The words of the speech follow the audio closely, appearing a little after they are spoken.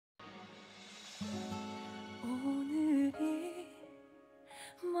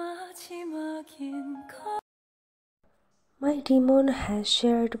My demon has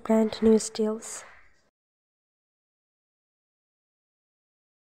shared brand new stills.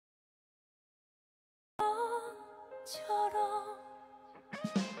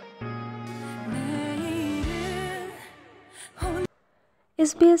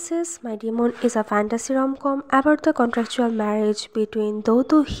 SBS's My Demon is a fantasy rom-com about the contractual marriage between Do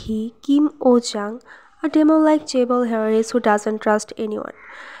Do Hee, Yoo-Jung, a demon-like Jebel heiress who doesn't trust anyone,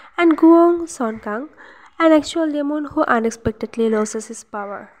 and Kang, an actual demon who unexpectedly loses his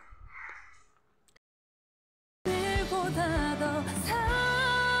power.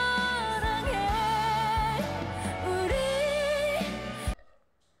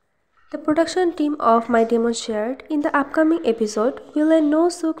 The production team of My Demon shared, in the upcoming episode, villain No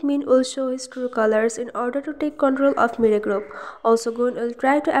Suk Min will show his true colors in order to take control of Mire Group. Also, Gun will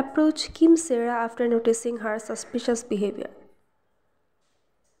try to approach Kim Sera after noticing her suspicious behavior.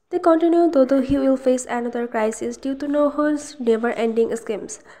 They continue, though he will face another crisis due to Nohon's never-ending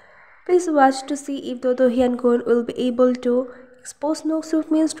schemes. Please watch to see if Do Hee and Gun will be able to expose No Suk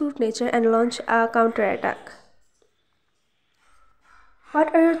Min's true nature and launch a counterattack.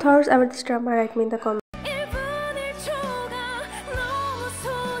 What are your thoughts about this drama? Write me in the comments.